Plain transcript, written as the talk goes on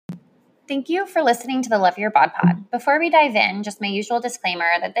Thank you for listening to the Love Your Bod Pod. Before we dive in, just my usual disclaimer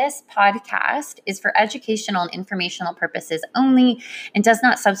that this podcast is for educational and informational purposes only and does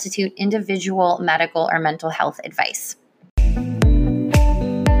not substitute individual medical or mental health advice.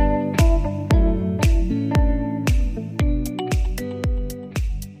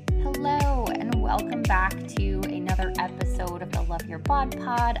 Hello, and welcome back to another episode of the Love Your Bod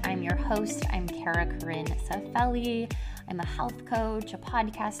Pod. I'm your host. I'm Kara Corinne Safelli. I'm a health coach, a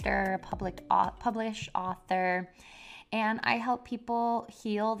podcaster, a published author, and I help people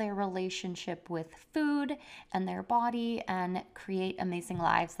heal their relationship with food and their body and create amazing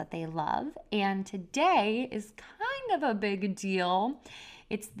lives that they love. And today is kind of a big deal.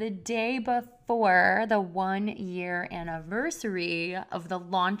 It's the day before the 1-year anniversary of the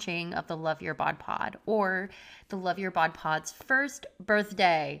launching of the Love Your Bod Pod, or the Love Your Bod Pod's first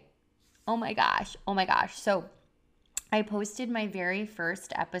birthday. Oh my gosh. So I posted my very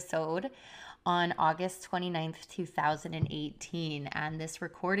first episode on August 29th, 2018, and this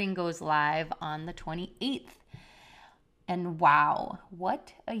recording goes live on the 28th. And wow,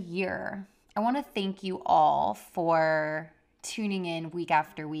 what a year. I want to thank you all for tuning in week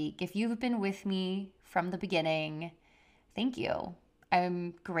after week. If you've been with me from the beginning, thank you.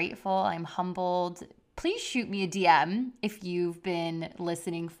 I'm grateful. I'm humbled. Please shoot me a DM if you've been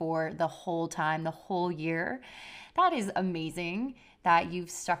listening for the whole time, the whole year. That is amazing that you've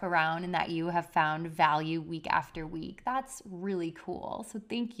stuck around and that you have found value week after week. That's really cool. So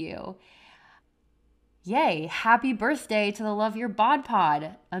thank you. Yay. Happy birthday to the Love Your Bod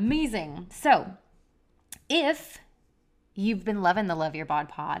Pod. Amazing. So if you've been loving the Love Your Bod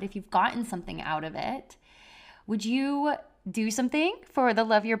Pod, if you've gotten something out of it, would you do something for the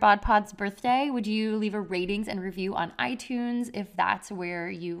Love Your Bod Pod's birthday? Would you leave a ratings and review on iTunes if that's where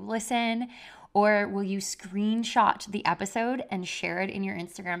you listen? Or will you screenshot the episode and share it in your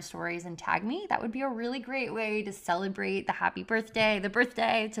Instagram stories and tag me? That would be a really great way to celebrate the happy birthday,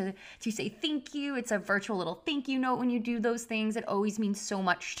 to say thank you. It's a virtual little thank you note when you do those things. It always means so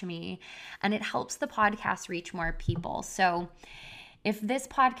much to me, and it helps the podcast reach more people. So if this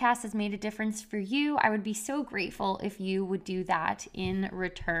podcast has made a difference for you, I would be so grateful if you would do that in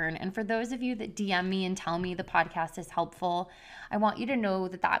return. And for those of you that DM me and tell me the podcast is helpful, I want you to know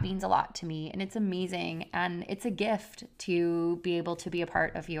that that means a lot to me, and it's amazing, and it's a gift to be able to be a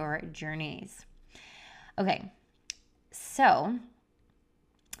part of your journeys. Okay, so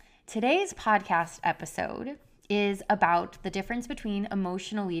today's podcast episode is about the difference between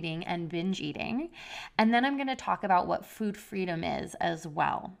emotional eating and binge eating. And then I'm going to talk about what food freedom is as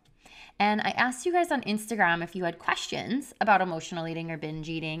well. And I asked you guys on Instagram if you had questions about emotional eating or binge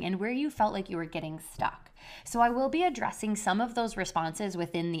eating and where you felt like you were getting stuck. So I will be addressing some of those responses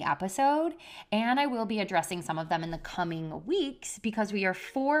within the episode, and I will be addressing some of them in the coming weeks because we are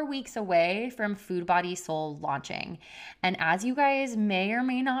 4 weeks away from Food Body Soul launching. And as you guys may or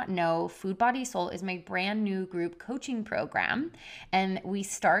may not know, Food Body Soul is my brand new group coaching program, and we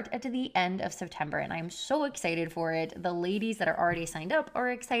start at the end of September, and I'm so excited for it. The ladies that are already signed up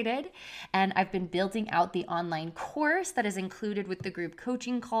are excited, and I've been building out the online course that is included with the group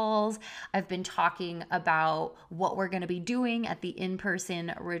coaching calls. I've been talking about what we're going to be doing at the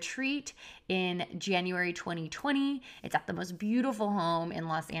in-person retreat in January 2020. It's at the most beautiful home in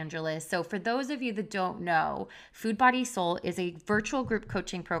Los Angeles. So for those of you that don't know, Food Body Soul is a virtual group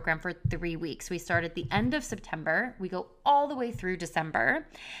coaching program for 3 weeks. We start at the end of September. We go all the way through December,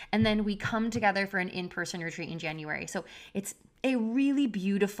 and then we come together for an in-person retreat in January. So it's a really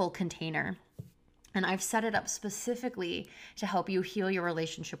beautiful container. And I've set it up specifically to help you heal your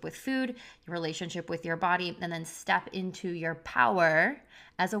relationship with food, your relationship with your body, and then step into your power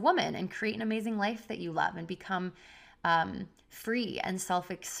as a woman and create an amazing life that you love and become free and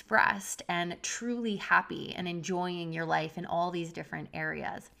self-expressed and truly happy and enjoying your life in all these different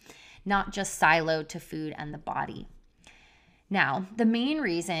areas, not just siloed to food and the body. Now, the main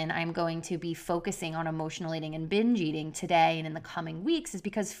reason I'm going to be focusing on emotional eating and binge eating today and in the coming weeks is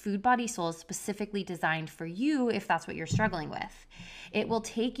because Food Body Soul is specifically designed for you if that's what you're struggling with. It will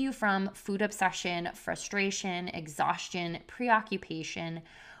take you from food obsession, frustration, exhaustion, preoccupation,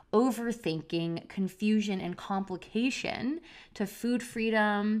 overthinking, confusion, and complication to food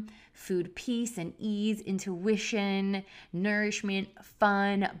freedom, food peace and ease, intuition, nourishment,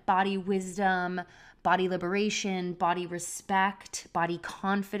 fun, body wisdom, body liberation, body respect, body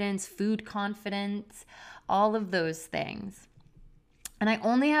confidence, food confidence, all of those things. And I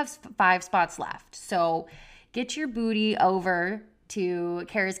only have 5 spots left. So get your booty over to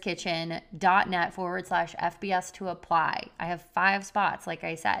karaskitchen.net/FBS to apply. I have 5 spots, like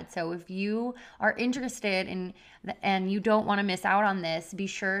I said. So if you are interested in and you don't want to miss out on this, be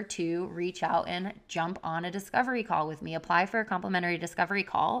sure to reach out and jump on a discovery call with me. Apply for a complimentary discovery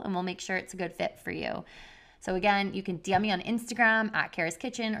call and we'll make sure it's a good fit for you. So again, you can DM me on Instagram at Kara's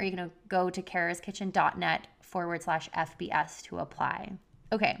Kitchen, or you can go to karaskitchen.net/FBS to apply.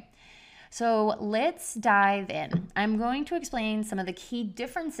 Okay. So let's dive in. I'm going to explain some of the key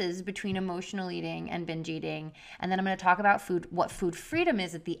differences between emotional eating and binge eating. And then I'm going to talk about what food freedom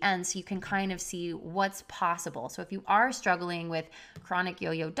is at the end so you can kind of see what's possible. So if you are struggling with chronic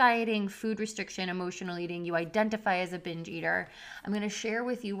yo-yo dieting, food restriction, emotional eating, you identify as a binge eater, I'm going to share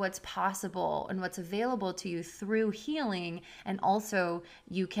with you what's possible and what's available to you through healing. And also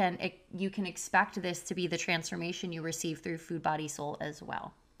you can expect this to be the transformation you receive through Food Body Soul as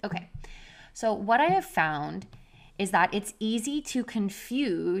well. Okay, so what I have found is that it's easy to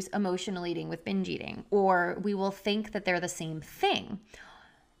confuse emotional eating with binge eating, or we will think that they're the same thing.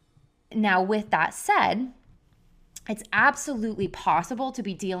 Now, with that said, it's absolutely possible to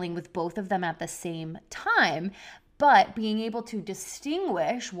be dealing with both of them at the same time, but being able to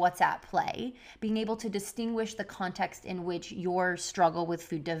distinguish what's at play, being able to distinguish the context in which your struggle with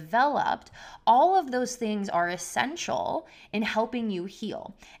food developed, all of those things are essential in helping you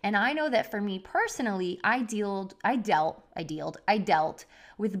heal. And I know that for me personally, I dealt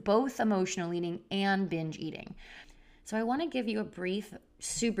with both emotional eating and binge eating. So I want to give you a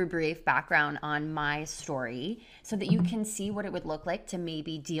super brief background on my story so that you can see what it would look like to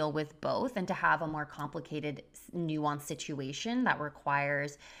maybe deal with both and to have a more complicated, nuanced situation that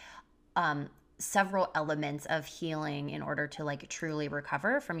requires several elements of healing in order to truly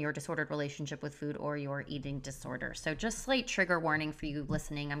recover from your disordered relationship with food or your eating disorder. So just slight trigger warning for you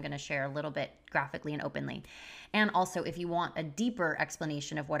listening. I'm going to share a little bit graphically and openly. And also, if you want a deeper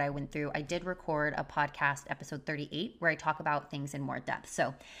explanation of what I went through, I did record a podcast, episode 38, where I talk about things in more depth.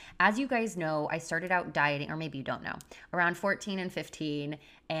 So as you guys know, I started out dieting, or maybe you don't know, around 14 and 15,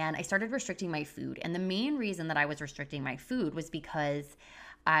 and I started restricting my food. And the main reason that I was restricting my food was because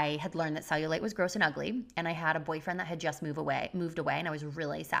I had learned that cellulite was gross and ugly, and I had a boyfriend that had just moved away, and I was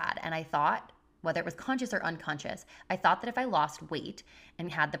really sad. And I thought, whether it was conscious or unconscious, I thought that if I lost weight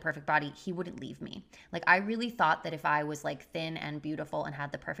and had the perfect body, he wouldn't leave me. I really thought that if I was thin and beautiful and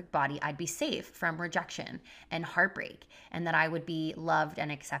had the perfect body, I'd be safe from rejection and heartbreak, and that I would be loved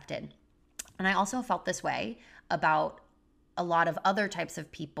and accepted. And I also felt this way about a lot of other types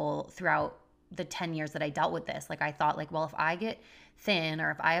of people throughout the 10 years that I dealt with this. I thought well, if I get thin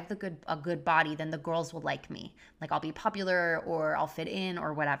or if I have a good body, then the girls will like me. I'll be popular or I'll fit in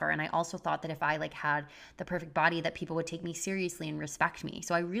or whatever. And I also thought that if I had the perfect body, that people would take me seriously and respect me.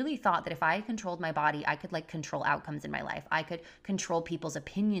 So I really thought that if I controlled my body, I could control outcomes in my life. I could control people's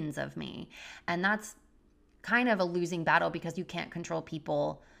opinions of me. And that's kind of a losing battle because you can't control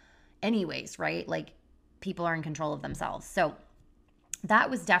people anyways, right? People are in control of themselves. So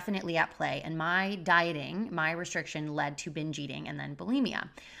that was definitely at play. And my dieting, my restriction led to binge eating and then bulimia.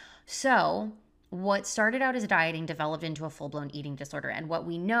 So what started out as dieting developed into a full-blown eating disorder. And what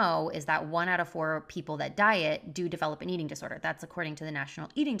we know is that 1 out of 4 people that diet do develop an eating disorder. That's according to the National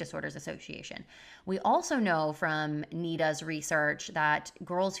Eating Disorders Association. We also know from NEDA's research that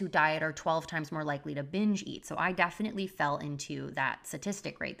girls who diet are 12 times more likely to binge eat. So I definitely fell into that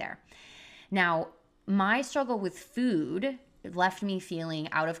statistic right there. Now, my struggle with food left me feeling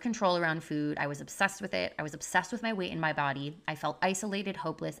out of control around food. I was obsessed with it. I was obsessed with my weight and my body. I felt isolated,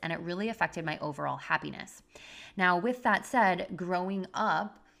 hopeless, and it really affected my overall happiness. Now, with that said, growing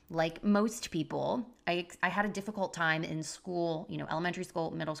up, like most people, I had a difficult time in school, elementary school,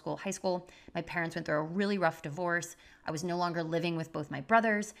 middle school, high school. My parents went through a really rough divorce. I was no longer living with both my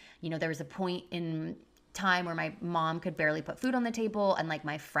brothers. There was a point in time where my mom could barely put food on the table and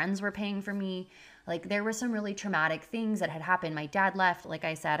my friends were paying for me. There were some really traumatic things that had happened. My dad left. Like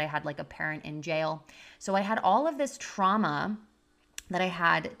I said, I had a parent in jail. So I had all of this trauma that I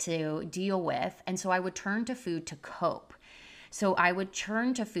had to deal with. And so I would turn to food to cope. So I would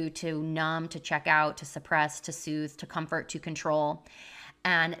turn to food to numb, to check out, to suppress, to soothe, to comfort, to control.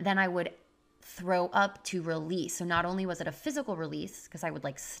 And then I would throw up to release. So not only was it a physical release, because I would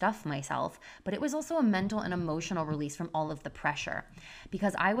stuff myself, but it was also a mental and emotional release from all of the pressure.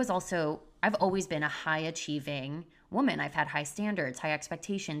 Because I've always been a high achieving woman. I've had high standards, high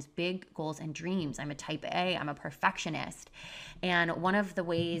expectations, big goals and dreams. I'm a type A, I'm a perfectionist. And one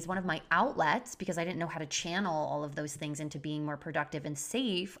of my outlets, because I didn't know how to channel all of those things into being more productive and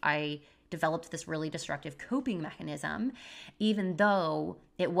safe, I developed this really destructive coping mechanism, even though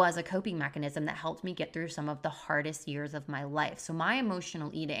it was a coping mechanism that helped me get through some of the hardest years of my life. So my emotional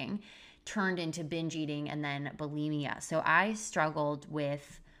eating turned into binge eating and then bulimia. So I struggled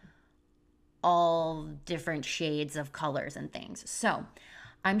with all different shades of colors and things. So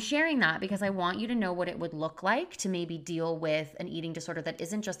I'm sharing that because I want you to know what it would look like to maybe deal with an eating disorder that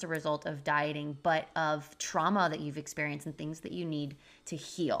isn't just a result of dieting, but of trauma that you've experienced and things that you need to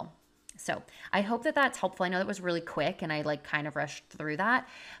heal. So I hope that that's helpful. I know that was really quick and I kind of rushed through that,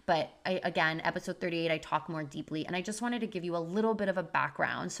 but again, episode 38, I talk more deeply, and I just wanted to give you a little bit of a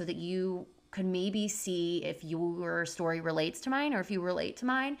background so that you could maybe see if your story relates to mine or if you relate to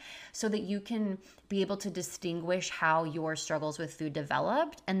mine, so that you can be able to distinguish how your struggles with food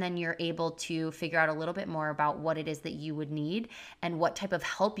developed, and then you're able to figure out a little bit more about what it is that you would need and what type of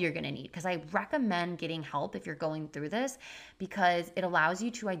help you're going to need. Because I recommend getting help if you're going through this, because it allows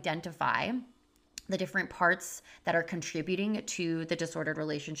you to identify the different parts that are contributing to the disordered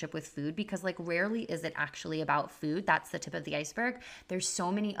relationship with food, because rarely is it actually about food. That's the tip of the iceberg. There's so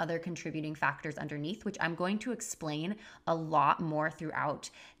many other contributing factors underneath, which I'm going to explain a lot more throughout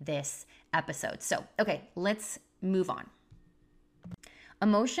this episode. So, okay, let's move on.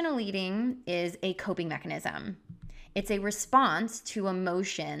 Emotional eating is a coping mechanism. It's a response to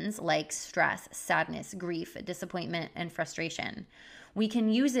emotions like stress, sadness, grief, disappointment, and frustration. We can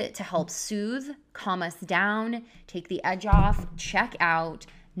use it to help soothe, calm us down, take the edge off, check out,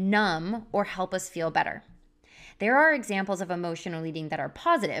 numb, or help us feel better. There are examples of emotional eating that are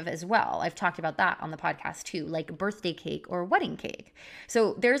positive as well. I've talked about that on the podcast too, like birthday cake or wedding cake.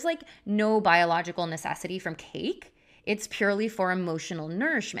 So there's no biological necessity from cake. It's purely for emotional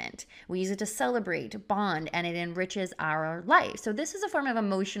nourishment. We use it to celebrate, bond, and it enriches our life. So this is a form of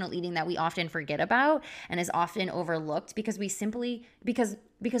emotional eating that we often forget about and is often overlooked because we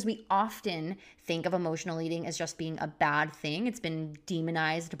often think of emotional eating as just being a bad thing. It's been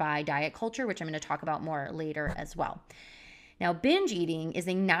demonized by diet culture, which I'm going to talk about more later as well. Now, binge eating is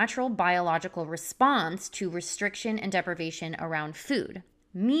a natural biological response to restriction and deprivation around food.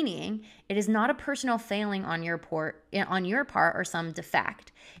 Meaning it is not a personal failing on your part or some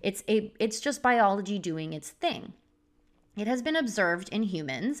defect. It's just biology doing its thing. It has been observed in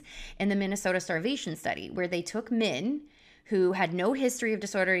humans in the Minnesota starvation study, where they took men who had no history of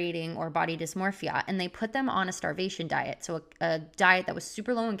disordered eating or body dysmorphia, and they put them on a starvation diet, so a diet that was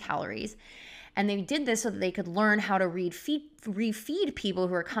super low in calories. And they did this so that they could learn how to refeed people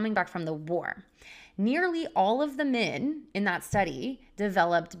who are coming back from the war. Nearly all of the men in that study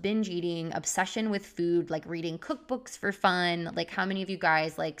developed binge eating, obsession with food, reading cookbooks for fun. How many of you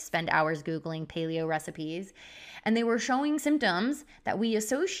guys spend hours Googling paleo recipes? And they were showing symptoms that we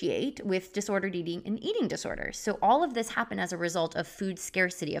associate with disordered eating and eating disorders. So all of this happened as a result of food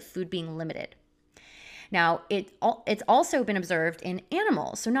scarcity, of food being limited. Now, it's also been observed in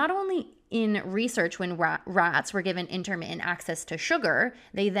animals. So not only in research, when rats were given intermittent access to sugar,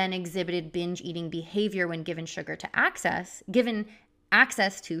 they then exhibited binge eating behavior when given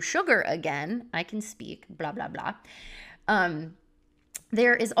access to sugar again. I can speak, blah, blah, blah.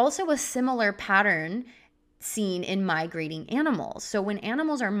 There is also a similar pattern seen in migrating animals. So when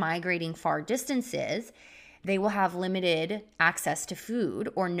animals are migrating far distances, they will have limited access to food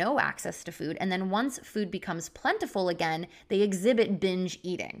or no access to food. And then once food becomes plentiful again, they exhibit binge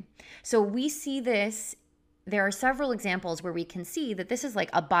eating. So we see this, there are several examples where we can see that this is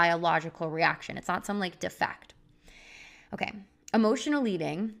a biological reaction. It's not some defect. Okay, emotional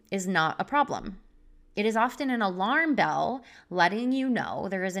eating is not a problem. It is often an alarm bell letting you know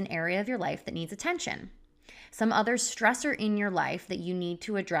there is an area of your life that needs attention. Some other stressor in your life that you need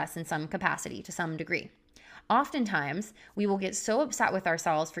to address in some capacity, to some degree. Oftentimes, we will get so upset with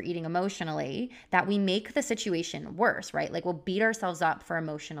ourselves for eating emotionally that we make the situation worse, right? We'll beat ourselves up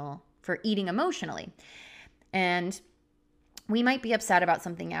for eating emotionally. And we might be upset about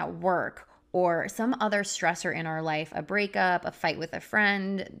something at work or some other stressor in our life, a breakup, a fight with a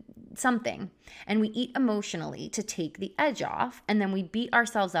friend, something. And we eat emotionally to take the edge off, and then we beat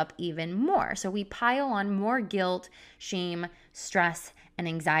ourselves up even more. So we pile on more guilt, shame, stress, and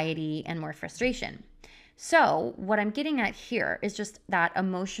anxiety, and more frustration. So what I'm getting at here is just that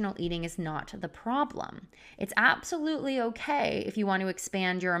emotional eating is not the problem. It's absolutely okay if you want to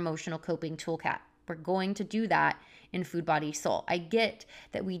expand your emotional coping toolkit. We're going to do that in Food Body Soul. I get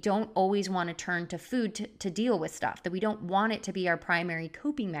that we don't always want to turn to food to deal with stuff, that we don't want it to be our primary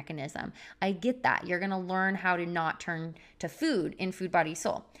coping mechanism. I get that. You're going to learn how to not turn to food in Food Body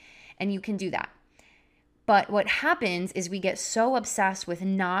Soul, and you can do that. But what happens is we get so obsessed with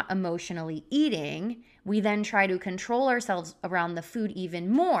not emotionally eating, we then try to control ourselves around the food even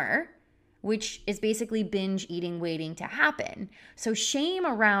more, which is basically binge eating waiting to happen. So shame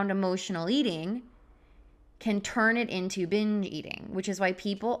around emotional eating can turn it into binge eating, which is why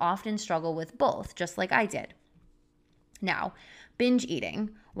people often struggle with both, just like I did. Now, binge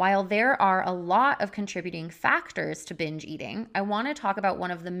eating, while there are a lot of contributing factors to binge eating, I want to talk about one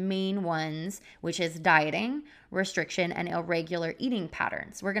of the main ones, which is dieting, restriction, and irregular eating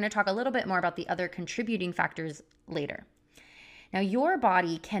patterns. We're going to talk a little bit more about the other contributing factors later. Now, your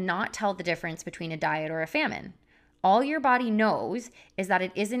body cannot tell the difference between a diet or a famine. All your body knows is that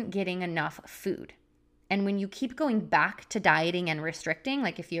it isn't getting enough food. And when you keep going back to dieting and restricting,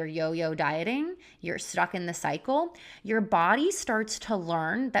 like if you're yo-yo dieting, you're stuck in the cycle, your body starts to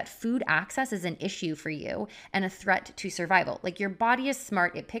learn that food access is an issue for you and a threat to survival. Like your body is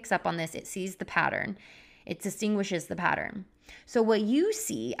smart, it picks up on this, it sees the pattern, it distinguishes the pattern. So what you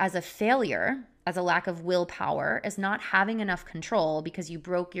see as a failure, as a lack of willpower, as not having enough control because you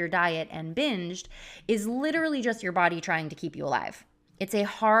broke your diet and binged, is literally just your body trying to keep you alive. It's a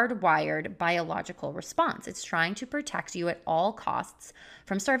hardwired biological response. It's trying to protect you at all costs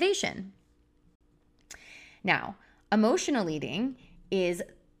from starvation. Now, emotional eating is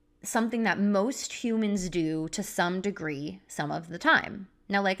something that most humans do to some degree some of the time.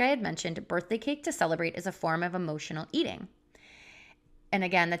 Now, like I had mentioned, birthday cake to celebrate is a form of emotional eating. And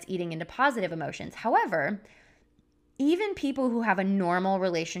again, that's eating into positive emotions. However, even people who have a normal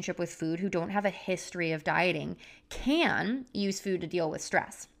relationship with food, who don't have a history of dieting, can use food to deal with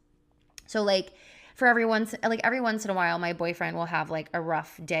stress. So every once in a while, my boyfriend will have like a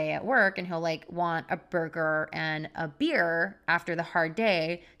rough day at work and he'll like want a burger and a beer after the hard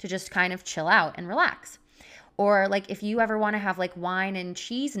day to just kind of chill out and relax. Or like if you ever want to have like wine and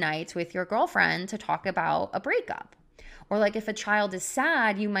cheese nights with your girlfriend to talk about a breakup. Or like if a child is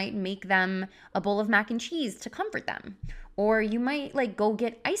sad, you might make them a bowl of mac and cheese to comfort them. Or you might like go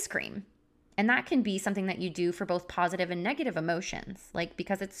get ice cream. And that can be something that you do for both positive and negative emotions, like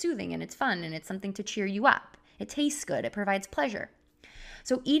because it's soothing and it's fun and it's something to cheer you up. It tastes good. It provides pleasure.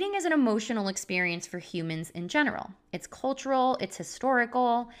 So eating is an emotional experience for humans in general. It's cultural, it's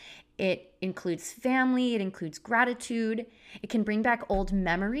historical, it includes family, it includes gratitude. It can bring back old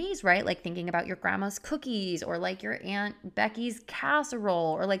memories, right? Like thinking about your grandma's cookies or like your Aunt Becky's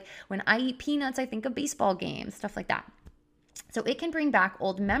casserole, or like when I eat peanuts, I think of baseball games, stuff like that. So it can bring back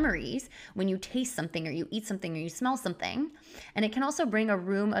old memories when you taste something or you eat something or you smell something. And it can also bring a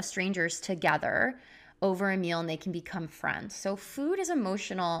room of strangers together over a meal and they can become friends. So food is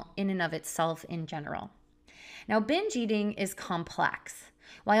emotional in and of itself in general. Now, binge eating is complex.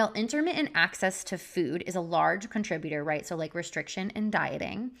 While intermittent access to food is a large contributor, right? So like restriction and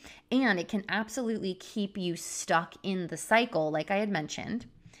dieting, and it can absolutely keep you stuck in the cycle, like I had mentioned,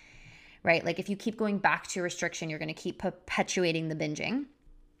 right? Like if you keep going back to restriction, you're going to keep perpetuating the binging.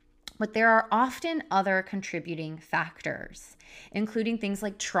 But there are often other contributing factors, including things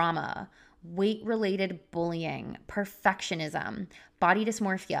like trauma, weight-related bullying, perfectionism, body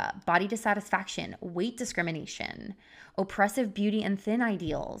dysmorphia, body dissatisfaction, weight discrimination, oppressive beauty and thin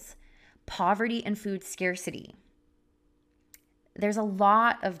ideals, poverty and food scarcity. There's a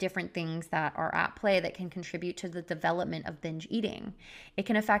lot of different things that are at play that can contribute to the development of binge eating. It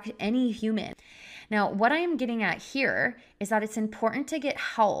can affect any human. Now, what I am getting at here is that it's important to get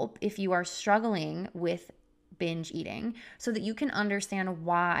help if you are struggling with binge eating so that you can understand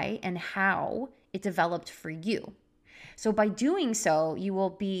why and how it developed for you. So by doing so, you will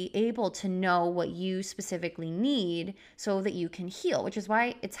be able to know what you specifically need so that you can heal, which is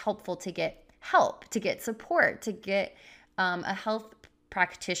why it's helpful to get help, to get support, to get a health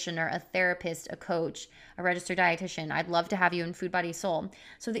practitioner, a therapist, a coach, a registered dietitian. I'd love to have you in Food Body Soul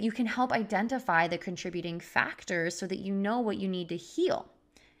so that you can help identify the contributing factors so that you know what you need to heal.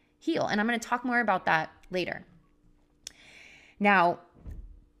 And I'm going to talk more about that later. Now,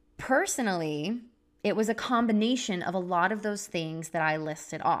 personally, it was a combination of a lot of those things that I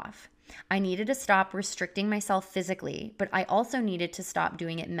listed off. I needed to stop restricting myself physically, but I also needed to stop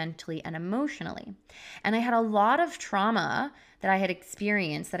doing it mentally and emotionally. And I had a lot of trauma that I had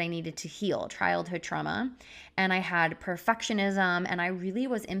experienced that I needed to heal, childhood trauma. And I had perfectionism, and I really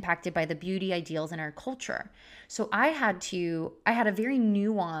was impacted by the beauty ideals in our culture. So I had a very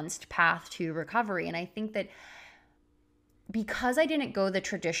nuanced path to recovery. And I think that because I didn't go the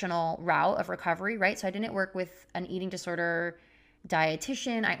traditional route of recovery, right? So I didn't work with an eating disorder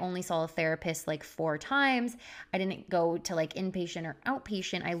dietitian. I only saw a therapist like 4 times. I didn't go to like inpatient or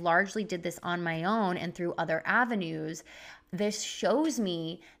outpatient. I largely did this on my own and through other avenues. This shows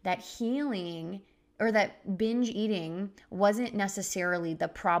me that healing or that binge eating wasn't necessarily the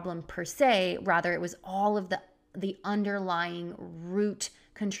problem per se. Rather, it was all of the underlying root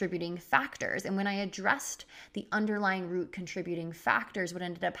contributing factors. And when I addressed the underlying root contributing factors, what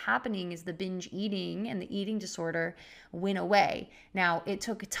ended up happening is the binge eating and the eating disorder went away. Now, it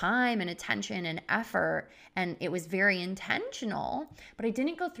took time and attention and effort, and it was very intentional, but I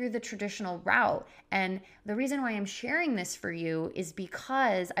didn't go through the traditional route. And the reason why I'm sharing this for you is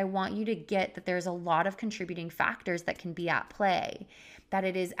because I want you to get that there's a lot of contributing factors that can be at play, that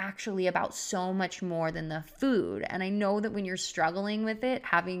it is actually about so much more than the food. And I know that when you're struggling with it,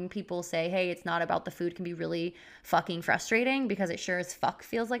 having people say, hey, it's not about the food can be really fucking frustrating, because it sure as fuck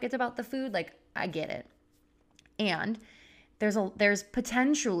feels like it's about the food. Like, I get it. And there's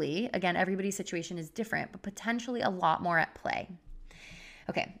potentially, again, everybody's situation is different, but potentially a lot more at play.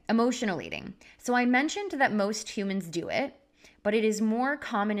 Okay, emotional eating. So I mentioned that most humans do it, but it is more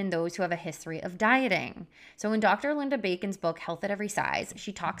common in those who have a history of dieting. So in Dr. Linda Bacon's book, Health at Every Size,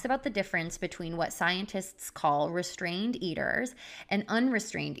 she talks about the difference between what scientists call restrained eaters and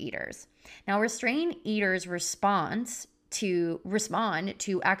unrestrained eaters. Now, restrained eaters respond to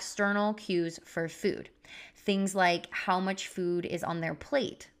external cues for food. Things like how much food is on their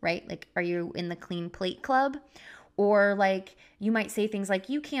plate, right? Like, are you in the clean plate club? Or like, you might say things like,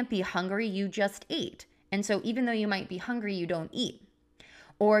 you can't be hungry, you just ate. And so even though you might be hungry, you don't eat.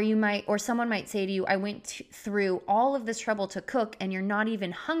 Or someone might say to you, I went through all of this trouble to cook and you're not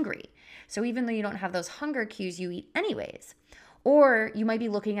even hungry. So even though you don't have those hunger cues, you eat anyways. Or you might be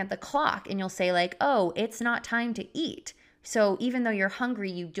looking at the clock and you'll say like, oh, it's not time to eat. So even though you're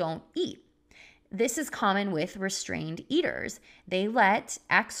hungry, you don't eat. This is common with restrained eaters. They let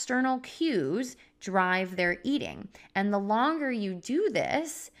external cues drive their eating. And the longer you do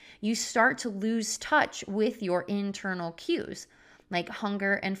this, you start to lose touch with your internal cues, like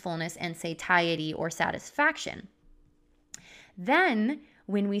hunger and fullness and satiety or satisfaction. Then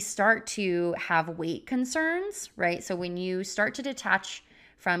when we start to have weight concerns, right? So when you start to detach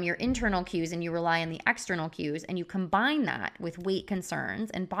from your internal cues and you rely on the external cues and you combine that with weight concerns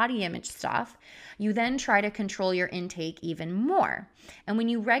and body image stuff, you then try to control your intake even more. And when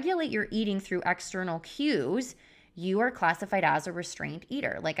you regulate your eating through external cues, you are classified as a restrained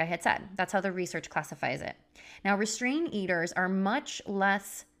eater. Like I had said, that's how the research classifies it. Now, restrained eaters are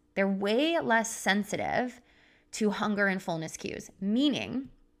they're way less sensitive to hunger and fullness cues, meaning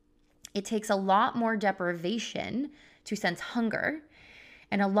it takes a lot more deprivation to sense hunger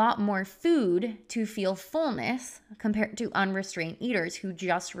and a lot more food to feel fullness compared to unrestrained eaters who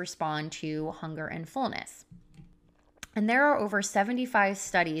just respond to hunger and fullness. And there are over 75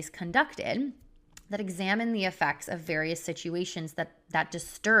 studies conducted that examine the effects of various situations that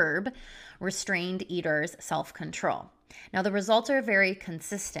disturb restrained eaters' self-control. Now, the results are very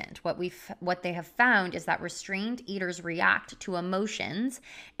consistent. What they have found is that restrained eaters react to emotions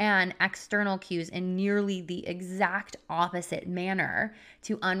and external cues in nearly the exact opposite manner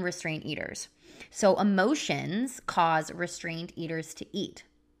to unrestrained eaters. So emotions cause restrained eaters to eat,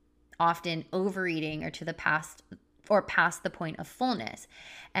 often overeating or past the point of fullness.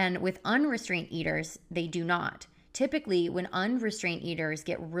 And with unrestrained eaters, they do not. Typically, when unrestrained eaters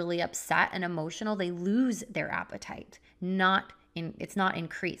get really upset and emotional, they lose their appetite. It's not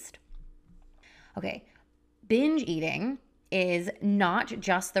increased. Okay, binge eating is not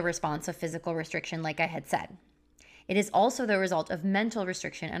just the response of physical restriction, like I had said. It is also the result of mental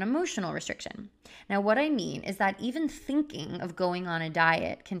restriction and emotional restriction. Now, what I mean is that even thinking of going on a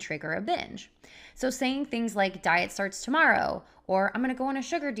diet can trigger a binge. So saying things like diet starts tomorrow, or I'm going to go on a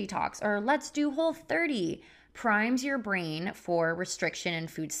sugar detox, or let's do Whole30, primes your brain for restriction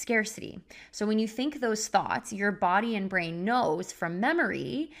and food scarcity. So when you think those thoughts, your body and brain knows from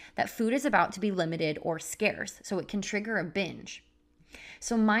memory that food is about to be limited or scarce. So it can trigger a binge.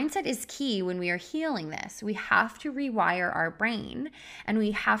 So mindset is key when we are healing this. We have to rewire our brain and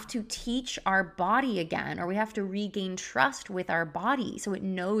we have to teach our body again, or we have to regain trust with our body so it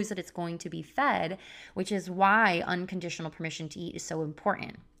knows that it's going to be fed, which is why unconditional permission to eat is so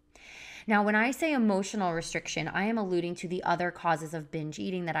important. Now, when I say emotional restriction, I am alluding to the other causes of binge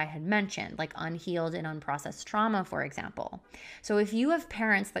eating that I had mentioned, like unhealed and unprocessed trauma, for example. So if you have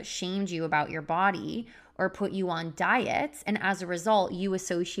parents that shamed you about your body or put you on diets, and as a result, you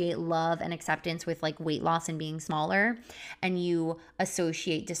associate love and acceptance with like weight loss and being smaller, and you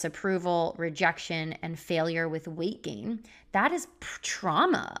associate disapproval, rejection, and failure with weight gain, that is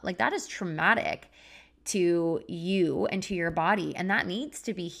trauma. Like that is traumatic to you and to your body, and that needs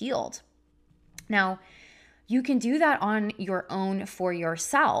to be healed. Now, You can do that on your own for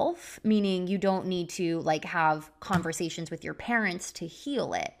yourself, meaning you don't need to like have conversations with your parents to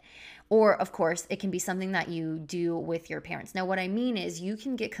heal it. Or, of course, it can be something that you do with your parents. Now, what I mean is you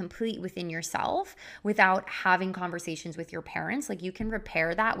can get complete within yourself without having conversations with your parents. Like you can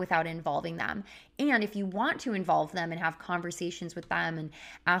repair that without involving them. And if you want to involve them and have conversations with them and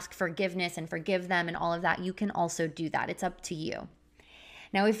ask forgiveness and forgive them and all of that, you can also do that. It's up to you.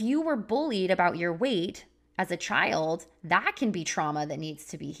 Now, if you were bullied about your weight as a child, that can be trauma that needs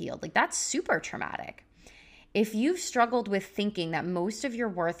to be healed. Like that's super traumatic. If you've struggled with thinking that most of your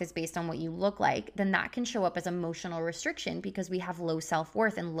worth is based on what you look like, then that can show up as emotional restriction because we have low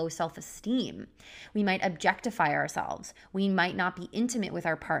self-worth and low self-esteem. We might objectify ourselves. We might not be intimate with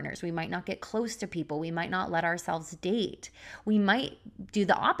our partners. We might not get close to people. We might not let ourselves date. We might do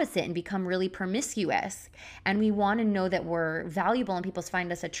the opposite and become really promiscuous. And we want to know that we're valuable and people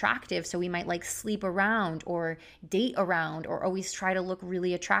find us attractive. So we might like sleep around or date around or always try to look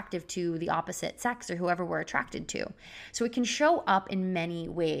really attractive to the opposite sex or whoever we're attracted to. So it can show up in many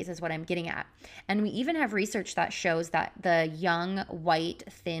ways is what I'm getting at. And we even have research that shows that the young, white,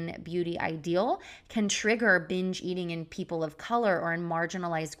 thin beauty ideal can trigger binge eating in people of color or in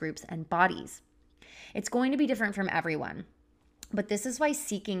marginalized groups and bodies. It's going to be different from everyone. But this is why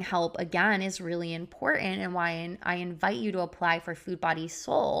seeking help, again, is really important and why I invite you to apply for Food Body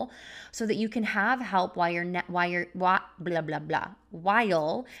Soul so that you can have help while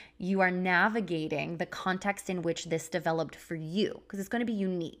you are navigating the context in which this developed for you, because it's going to be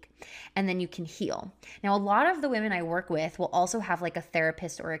unique, and then you can heal. Now, a lot of the women I work with will also have like a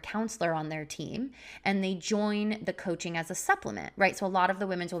therapist or a counselor on their team, and they join the coaching as a supplement, right? So a lot of the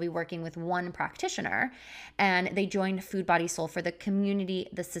women will be working with one practitioner, and they join Food Body Soul for the community,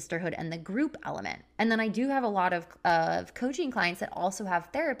 the sisterhood, and the group element. And then I do have a lot of coaching clients that also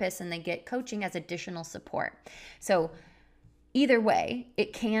have therapists, and they get coaching as additional support. So either way,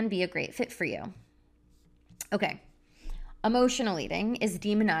 it can be a great fit for you. Okay. Emotional eating is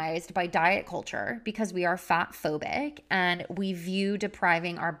demonized by diet culture because we are fat phobic and we view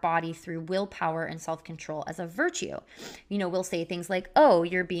depriving our body through willpower and self-control as a virtue. You know, we'll say things like, oh,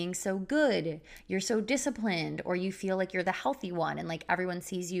 you're being so good, you're so disciplined, or you feel like you're the healthy one. And like everyone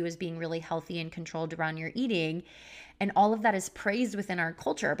sees you as being really healthy and controlled around your eating. And all of that is praised within our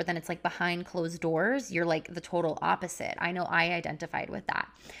culture, but then it's like behind closed doors, you're like the total opposite. I know I identified with that.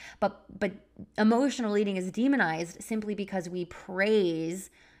 But emotional eating is demonized simply because we praise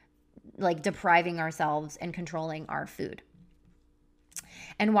like depriving ourselves and controlling our food.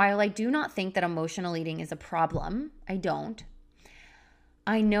 And while I do not think that emotional eating is a problem, I don't.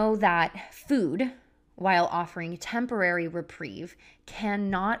 I know that food, while offering temporary reprieve,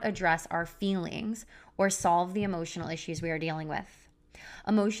 cannot address our feelings or solve the emotional issues we are dealing with.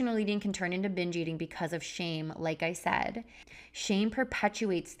 Emotional eating can turn into binge eating because of shame, like I said. Shame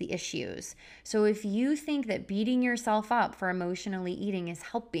perpetuates the issues. So if you think that beating yourself up for emotionally eating is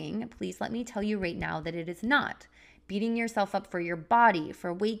helping, please let me tell you right now that it is not. Beating yourself up for your body,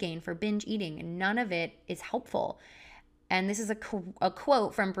 for weight gain, for binge eating, none of it is helpful. And this is a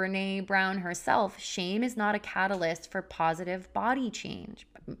quote from Brené Brown herself. Shame is not a catalyst for positive body change.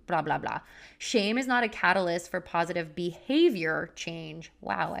 Blah, blah, blah. Shame is not a catalyst for positive behavior change.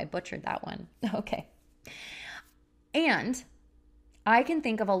 Wow, I butchered that one. Okay. And I can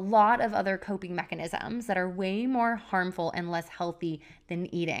think of a lot of other coping mechanisms that are way more harmful and less healthy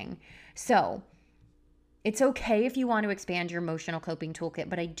than eating. So it's okay if you want to expand your emotional coping toolkit,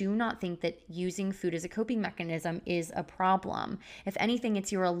 but I do not think that using food as a coping mechanism is a problem. If anything,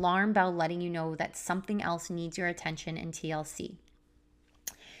 it's your alarm bell letting you know that something else needs your attention and TLC.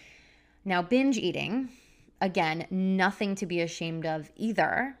 Now, binge eating, again, nothing to be ashamed of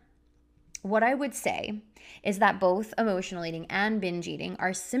either. What I would say is that both emotional eating and binge eating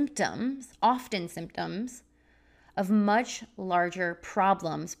are symptoms, often symptoms, of much larger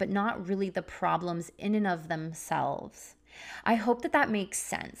problems, but not really the problems in and of themselves. I hope that makes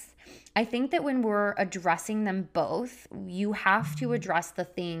sense. I think that when we're addressing them both, you have to address the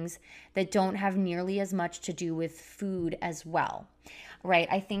things that don't have nearly as much to do with food as well, right?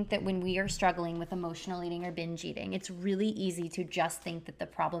 I think that when we are struggling with emotional eating or binge eating, it's really easy to just think that the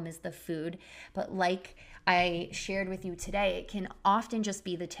problem is the food. But like I shared with you today, it can often just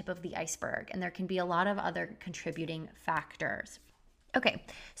be the tip of the iceberg, and there can be a lot of other contributing factors. Okay,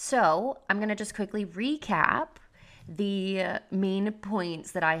 so I'm going to just quickly recap the main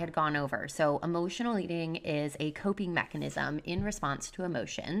points that I had gone over. So emotional eating is a coping mechanism in response to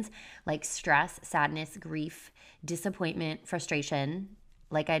emotions like stress, sadness, grief, disappointment, frustration.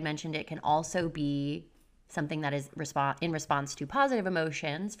 Like I had mentioned, it can also be something that is in response to positive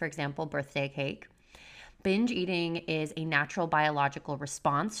emotions, for example, birthday cake. Binge eating is a natural biological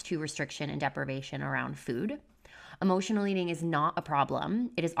response to restriction and deprivation around food. Emotional eating is not a problem.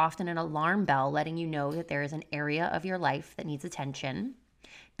 It is often an alarm bell letting you know that there is an area of your life that needs attention.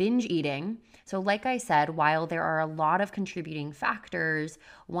 Binge eating. So, like I said, while there are a lot of contributing factors,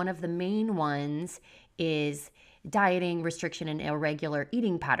 one of the main ones is dieting, restriction, and irregular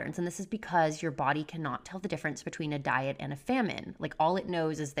eating patterns. And this is because your body cannot tell the difference between a diet and a famine. Like, all it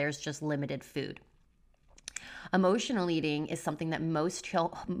knows is there's just limited food. Emotional eating is something that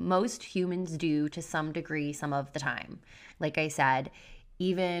most humans do to some degree some of the time. Like I said,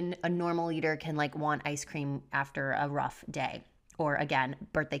 even a normal eater can want ice cream after a rough day, or again,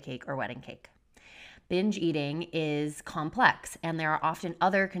 birthday cake or wedding cake. Binge eating is complex, and there are often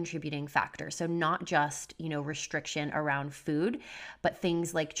other contributing factors. So not just, restriction around food, but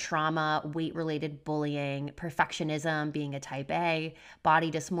things like trauma, weight-related bullying, perfectionism, being a type A, body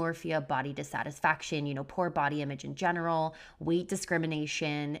dysmorphia, body dissatisfaction, poor body image in general, weight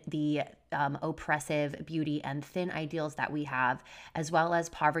discrimination, the oppressive beauty and thin ideals that we have, as well as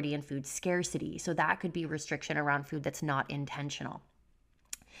poverty and food scarcity. So that could be restriction around food that's not intentional.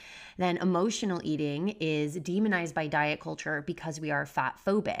 Then emotional eating is demonized by diet culture because we are fat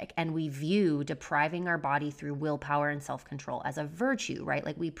phobic and we view depriving our body through willpower and self-control as a virtue, right?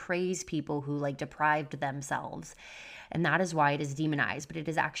 Like we praise people who deprived themselves. And that is why it is demonized, but it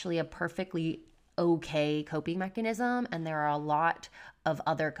is actually a perfectly okay coping mechanism. And there are a lot of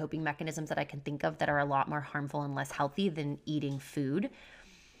other coping mechanisms that I can think of that are a lot more harmful and less healthy than eating food.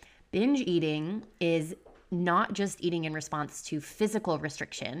 Binge eating is not just eating in response to physical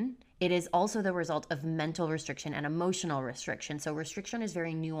restriction. It is also the result of mental restriction and emotional restriction. So restriction is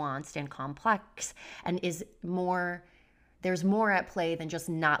very nuanced and complex and there's more at play than just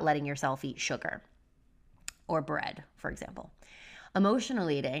not letting yourself eat sugar or bread, for example.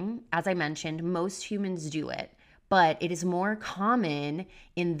 Emotional eating, as I mentioned, most humans do it, but it is more common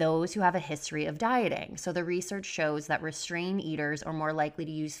in those who have a history of dieting. So the research shows that restrained eaters are more likely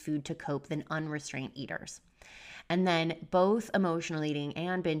to use food to cope than unrestrained eaters. And then both emotional eating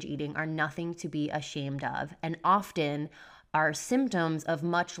and binge eating are nothing to be ashamed of, and often are symptoms of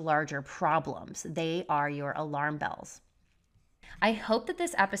much larger problems. They are your alarm bells. I hope that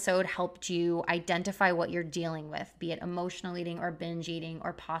this episode helped you identify what you're dealing with, be it emotional eating or binge eating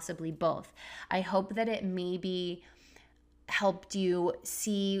or possibly both. I hope that it maybe helped you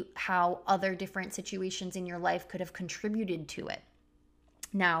see how other different situations in your life could have contributed to it.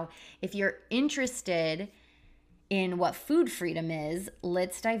 Now, if you're interested in what food freedom is,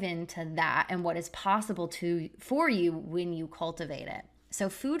 let's dive into that and what is possible for you when you cultivate it. So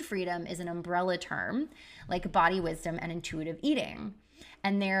food freedom is an umbrella term like body wisdom and intuitive eating.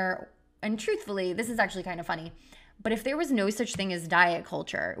 And truthfully, this is actually kind of funny, but if there was no such thing as diet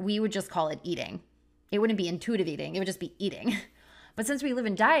culture, we would just call it eating. It wouldn't be intuitive eating, it would just be eating. But since we live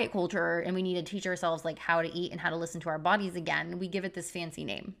in diet culture and we need to teach ourselves how to eat and how to listen to our bodies again, we give it this fancy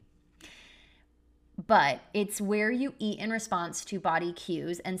name. But it's where you eat in response to body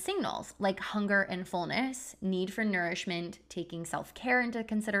cues and signals like hunger and fullness, need for nourishment, taking self-care into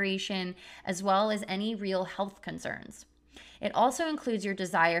consideration, as well as any real health concerns. It also includes your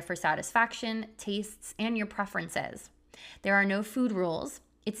desire for satisfaction, tastes, and your preferences. There are no food rules.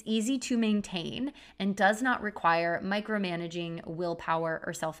 It's easy to maintain and does not require micromanaging, willpower,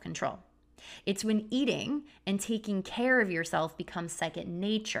 or self-control. It's when eating and taking care of yourself becomes second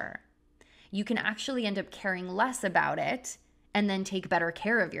nature. You can actually end up caring less about it and then take better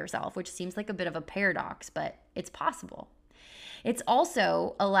care of yourself, which seems like a bit of a paradox, but it's possible. It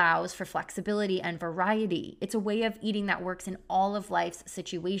also allows for flexibility and variety. It's a way of eating that works in all of life's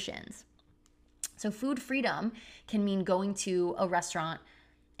situations. So food freedom can mean going to a restaurant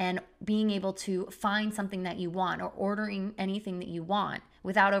and being able to find something that you want or ordering anything that you want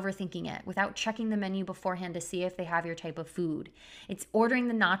without overthinking it, without checking the menu beforehand to see if they have your type of food. It's ordering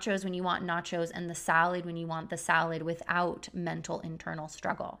the nachos when you want nachos and the salad when you want the salad without mental internal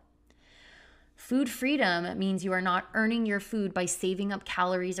struggle. Food freedom means you are not earning your food by saving up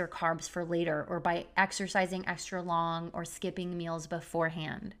calories or carbs for later or by exercising extra long or skipping meals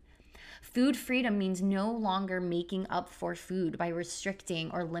beforehand. Food freedom means no longer making up for food by restricting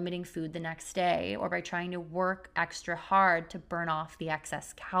or limiting food the next day or by trying to work extra hard to burn off the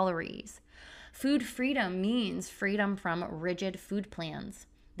excess calories. Food freedom means freedom from rigid food plans.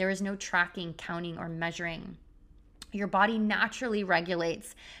 There is no tracking, counting, or measuring. Your body naturally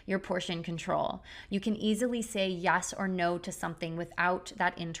regulates your portion control. You can easily say yes or no to something without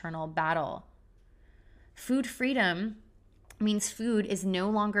that internal battle. Food freedom means food is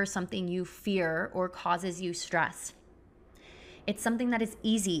no longer something you fear or causes you stress. It's something that is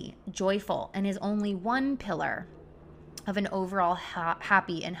easy, joyful, and is only one pillar of an overall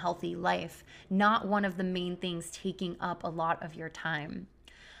happy and healthy life, not one of the main things taking up a lot of your time.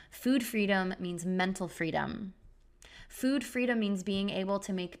 Food freedom means mental freedom. Food freedom means being able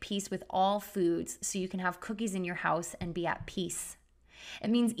to make peace with all foods so you can have cookies in your house and be at peace. It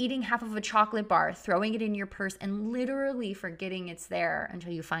means eating half of a chocolate bar, throwing it in your purse, and literally forgetting it's there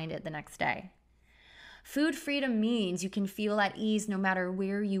until you find it the next day. Food freedom means you can feel at ease no matter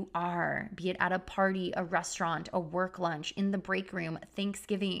where you are, be it at a party, a restaurant, a work lunch, in the break room,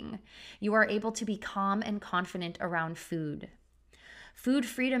 Thanksgiving. You are able to be calm and confident around food. Food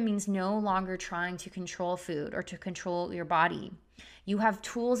freedom means no longer trying to control food or to control your body. You have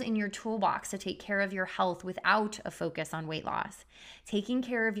tools in your toolbox to take care of your health without a focus on weight loss. Taking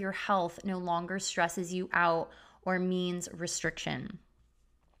care of your health no longer stresses you out or means restriction.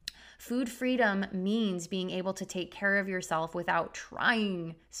 Food freedom means being able to take care of yourself without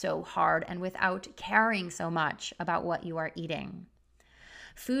trying so hard and without caring so much about what you are eating.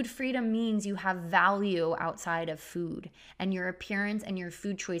 Food freedom means you have value outside of food, and your appearance and your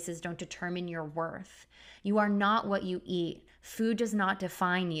food choices don't determine your worth. You are not what you eat. Food does not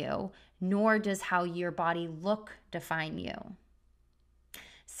define you, nor does how your body look define you.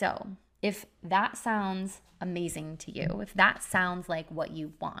 So, if that sounds amazing to you, if that sounds like what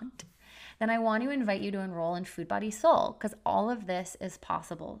you want, then I want to invite you to enroll in Food Body Soul, because all of this is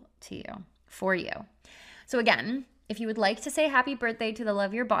possible to you, for you. So again, if you would like to say happy birthday to the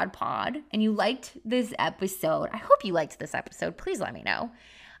Love Your Bod Pod and you liked this episode, I hope you liked this episode, please let me know.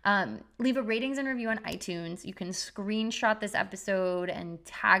 Leave a ratings and review on iTunes. You can screenshot this episode and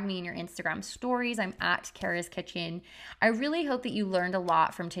tag me in your Instagram stories. I'm at Kara's Kitchen. I really hope that you learned a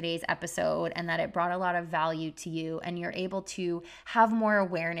lot from today's episode and that it brought a lot of value to you and you're able to have more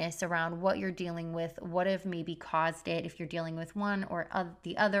awareness around what you're dealing with, what have maybe caused it, if you're dealing with one or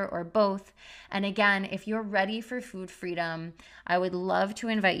the other or both. And again, if you're ready for food freedom, I would love to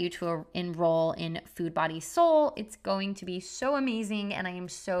invite you to enroll in Food Body Soul. It's going to be so amazing and I am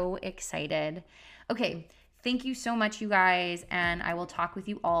so excited. Okay, thank you so much, you guys, and I will talk with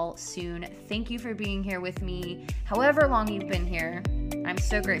you all soon. Thank you for being here with me, however long you've been here. I'm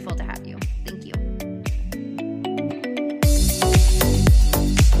so grateful to have you. Thank you.